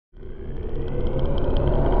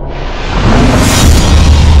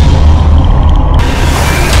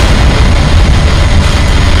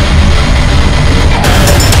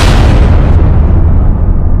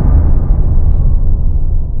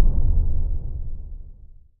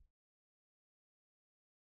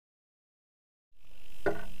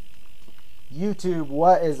YouTube,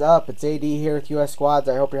 what is up? It's AD here with US Squads.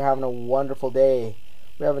 I hope you're having a wonderful day.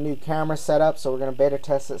 We have a new camera set up, so we're going to beta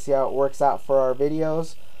test it, see how it works out for our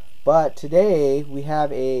videos. But today we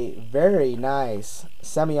have a very nice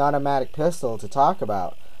semi-automatic pistol to talk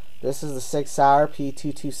about. This is the Sig Sauer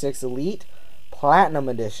P226 Elite Platinum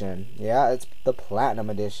Edition. Yeah, it's the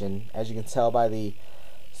Platinum Edition, as you can tell by the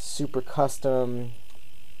super custom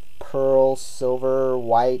pearl, silver,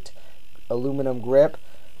 white, aluminum grip.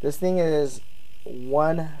 This thing is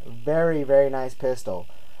one very nice pistol.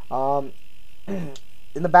 In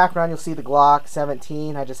the background you'll see the Glock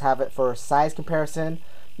 17. I just have it for size comparison.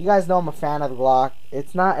 You guys know I'm a fan of the Glock.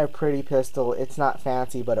 It's not a pretty pistol, it's not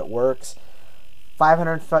fancy, but it works.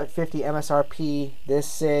 550 MSRP.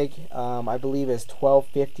 This Sig I believe is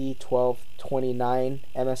 1250, 1229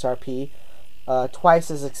 MSRP. Twice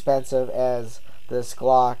as expensive as this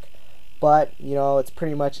Glock. But, you know, it's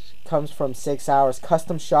pretty much comes from Sig Sauer's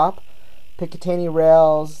custom shop. Picatinny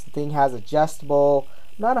rails. The thing has adjustable.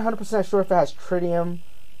 I'm not 100% sure if it has tritium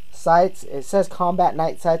sights. It says combat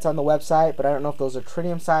night sights on the website, but I don't know if those are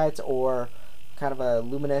tritium sights or kind of a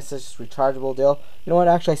luminescence rechargeable deal. You know what?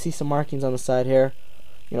 Actually, I see some markings on the side here.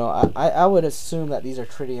 You know, I would assume that these are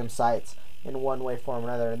tritium sights in one way, form, or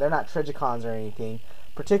another. They're not Trigicons or anything.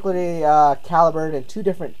 Particularly calibered in two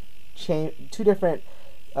different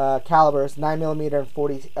calibers, 9mm and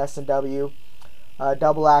 40 S&W,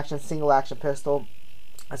 double action, single action pistol.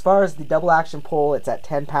 As far as the double action pull, it's at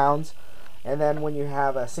 10 pounds, and then when you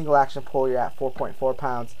have a single action pull, you're at 4.4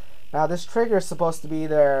 pounds. Now this trigger is supposed to be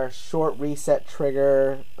their short reset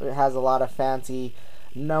trigger. It has a lot of fancy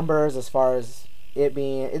numbers as far as it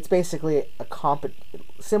being, it's basically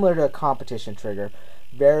similar to a competition trigger.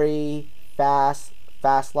 Very fast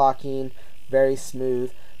locking, very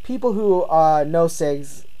smooth. People who know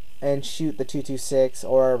SIGs and shoot the 226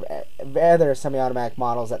 or other semi-automatic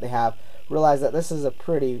models that they have realize that this is a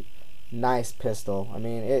pretty nice pistol. I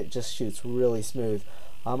mean, it just shoots really smooth.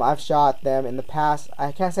 I've shot them in the past.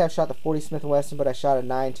 I can't say I've shot the 40 Smith & Wesson, but I shot a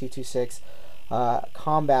 9.226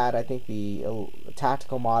 Combat, I think the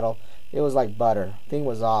tactical model. It was like butter. Thing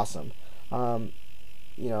was awesome.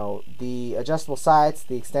 You know, the adjustable sights,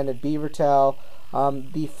 the extended beaver tail.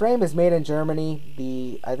 The frame is made in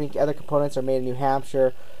Germany. I think other components are made in New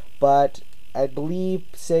Hampshire, but I believe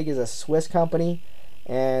Sig is a Swiss company,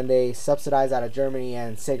 and they subsidize out of Germany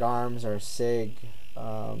and Sig Arms or Sig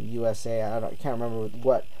USA. I can't remember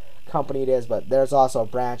what company it is, but there's also a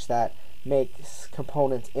branch that makes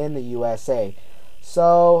components in the USA.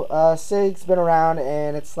 So Sig's been around,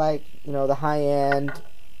 and it's like, you know, the high end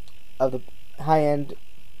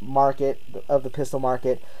market of the pistol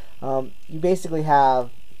market. You basically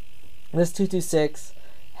have this 226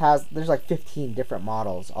 there's like 15 different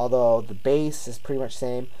models, although the base is pretty much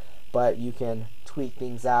same, but you can tweak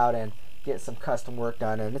things out and get some custom work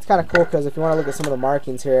done. And it's kind of cool because if you want to look at some of the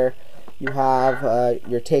markings here, you have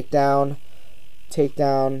your takedown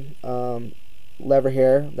lever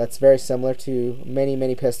here. That's very similar to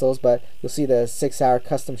many pistols, but you'll see the Sig Sauer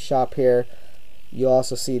custom shop here. You'll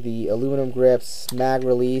also see the aluminum grips, mag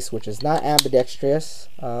release, which is not ambidextrous.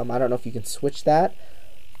 I don't know if you can switch that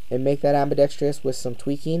and make that ambidextrous with some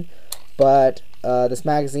tweaking, but this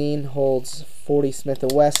magazine holds 40 Smith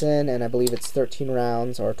 & Wesson, and I believe it's 13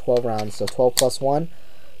 rounds or 12 rounds, so 12 plus 1.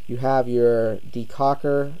 You have your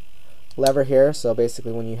decocker lever here, so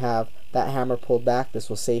basically when you have that hammer pulled back, this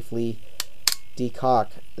will safely decock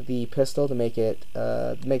the pistol to make it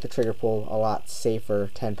make the trigger pull a lot safer,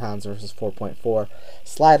 10 pounds versus 4.4.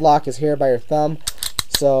 Slide lock is here by your thumb,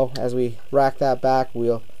 so as we rack that back,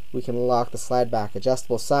 we can lock the slide back.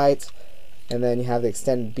 Adjustable sights, and then you have the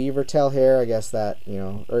extended beaver tail here. I guess that, you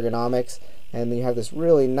know, ergonomics, and then you have this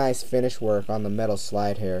really nice finish work on the metal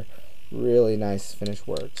slide here. Really nice finish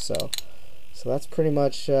work. So that's pretty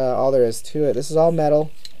much all there is to it. This is all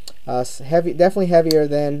metal. Heavy, definitely heavier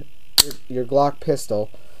than your Glock pistol,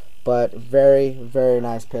 but very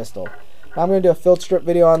nice pistol. Now I'm going to do a field strip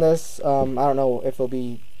video on this. I don't know if it'll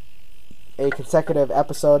be a consecutive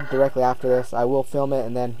episode directly after this. I will film it,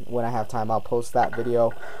 and then when I have time I'll post that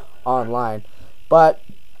video online. But,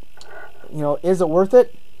 you know, is it worth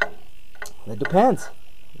it? It depends.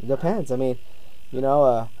 It depends. I mean, you know,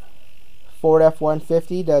 a Ford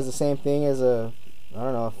F-150 does the same thing as a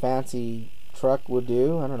fancy truck would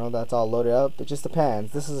do. I don't know, that's all loaded up. It just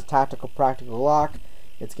depends. This is a tactical, practical Glock.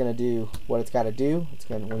 It's gonna do what it's got to do. It's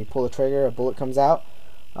gonna, when you pull the trigger, a bullet comes out.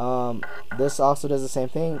 This also does the same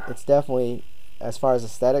thing. It's definitely, as far as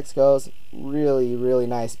aesthetics goes, really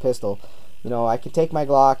nice pistol. You know, I can take my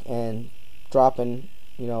Glock and drop in,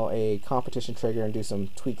 you know, a competition trigger and do some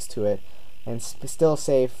tweaks to it, and still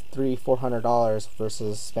save $300–400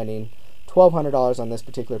 versus spending, $1,200 on this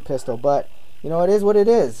particular pistol. But you know, it is what it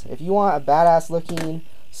is. If you want a badass looking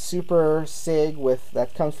super Sig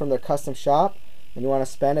that comes from their custom shop, and you want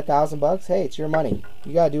to spend $1,000, hey, it's your money.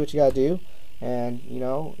 You gotta do what you gotta do, and you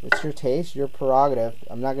know, it's your taste, your prerogative.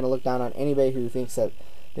 I'm not gonna look down on anybody who thinks that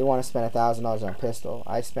they want to spend $1,000 on a pistol.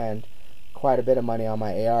 I spend quite a bit of money on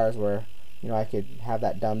my ARs, where you know I could have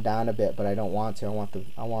that dumbed down a bit, but I don't want to.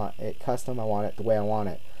 I want it custom. I want it the way I want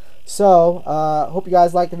it. So hope you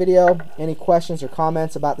guys liked the video. Any questions or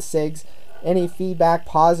comments about the SIGs? Any feedback,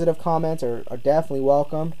 positive comments are definitely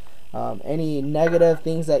welcome. Any negative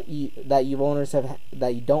things that you owners have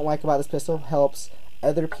that you don't like about this pistol helps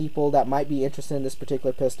other people that might be interested in this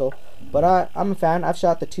particular pistol. But I'm a fan. I've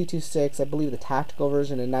shot the 226, I believe the tactical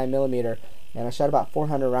version in 9mm, and I shot about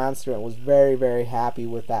 400 rounds through it and was very, very happy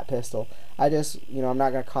with that pistol. I just, you know, I'm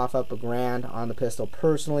not gonna cough up $1,000 on the pistol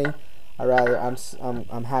personally.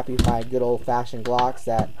 I'm happy to buy good old-fashioned Glocks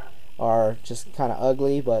that are just kind of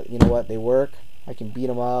ugly, but you know what, they work. I can beat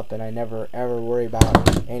them up, and I never ever worry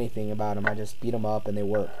about anything about them. I just beat them up and they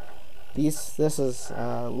work. This is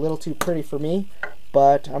a little too pretty for me,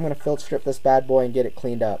 but I'm gonna filter strip this bad boy and get it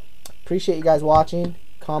cleaned up. Appreciate you guys watching.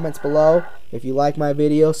 Comments below if you like my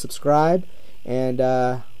video, subscribe, and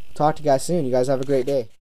talk to you guys soon. You guys have a great day.